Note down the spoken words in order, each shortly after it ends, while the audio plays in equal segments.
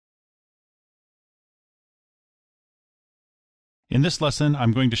In this lesson,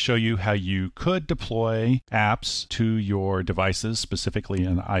 I'm going to show you how you could deploy apps to your devices, specifically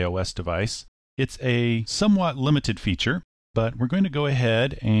an iOS device. It's a somewhat limited feature, but we're going to go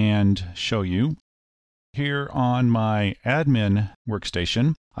ahead and show you. Here on my admin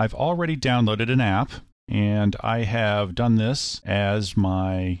workstation, I've already downloaded an app, and I have done this as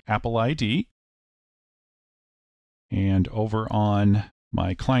my Apple ID. And over on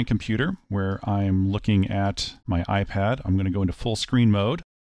my client computer, where I'm looking at my iPad, I'm going to go into full screen mode.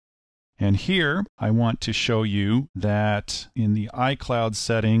 And here, I want to show you that in the iCloud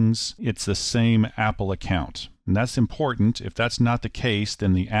settings, it's the same Apple account. And that's important. If that's not the case,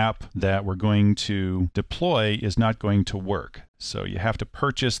 then the app that we're going to deploy is not going to work. So you have to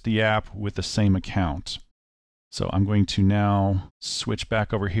purchase the app with the same account. So I'm going to now switch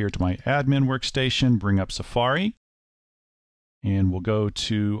back over here to my admin workstation, bring up Safari. And we'll go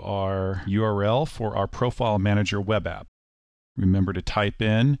to our URL for our Profile Manager web app. Remember to type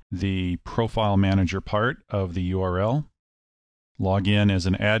in the Profile Manager part of the URL. Log in as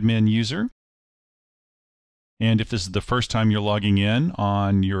an admin user. And if this is the first time you're logging in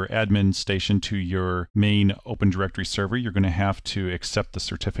on your admin station to your main Open Directory server, you're going to have to accept the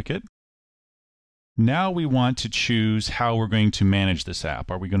certificate. Now we want to choose how we're going to manage this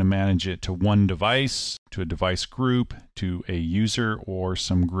app. Are we going to manage it to one device, to a device group, to a user, or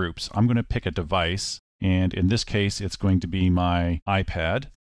some groups? I'm going to pick a device, and in this case, it's going to be my iPad.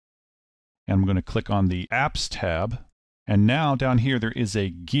 And I'm going to click on the Apps tab. And now down here, there is a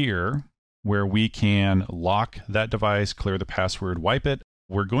gear where we can lock that device, clear the password, wipe it.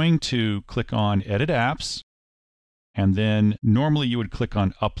 We're going to click on Edit Apps. And then normally you would click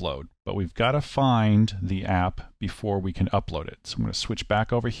on Upload, but we've got to find the app before we can upload it. So I'm going to switch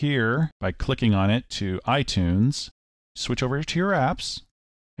back over here by clicking on it to iTunes, switch over to your apps,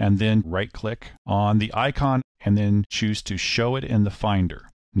 and then right-click on the icon and then choose to show it in the Finder.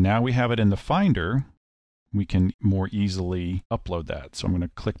 Now we have it in the Finder, we can more easily upload that. So I'm going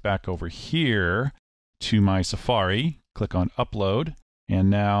to click back over here to my Safari, click on Upload, and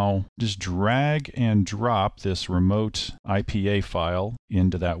now just drag and drop this remote IPA file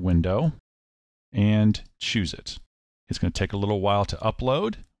into that window and choose it. It's going to take a little while to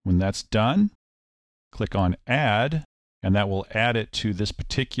upload. When that's done, click on Add, and that will add it to this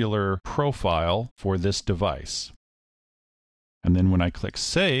particular profile for this device. And then when I click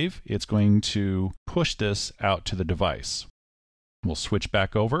Save, it's going to push this out to the device. We'll switch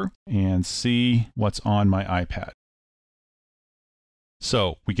back over and see what's on my iPad.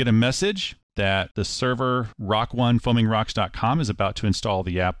 So we get a message that the server rock1foamingrocks.com is about to install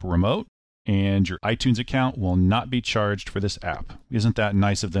the app remote, and your iTunes account will not be charged for this app. Isn't that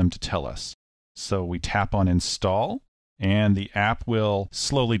nice of them to tell us? So we tap on Install, and the app will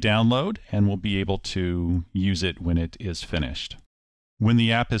slowly download, and we'll be able to use it when it is finished. When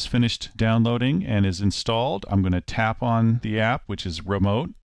the app is finished downloading and is installed, I'm going to tap on the app, which is remote,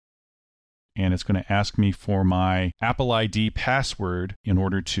 and it's going to ask me for my Apple ID password in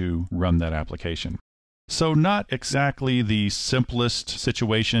order to run that application. So not exactly the simplest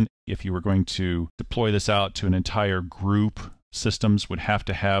situation. If you were going to deploy this out to an entire group, systems would have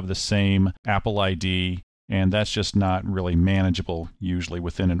to have the same Apple ID, and that's just not really manageable usually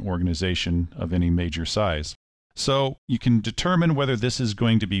within an organization of any major size. So you can determine whether this is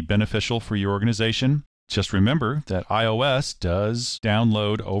going to be beneficial for your organization. Just remember that iOS does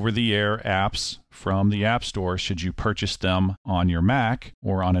download over-the-air apps from the App Store should you purchase them on your Mac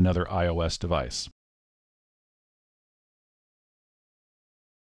or on another iOS device.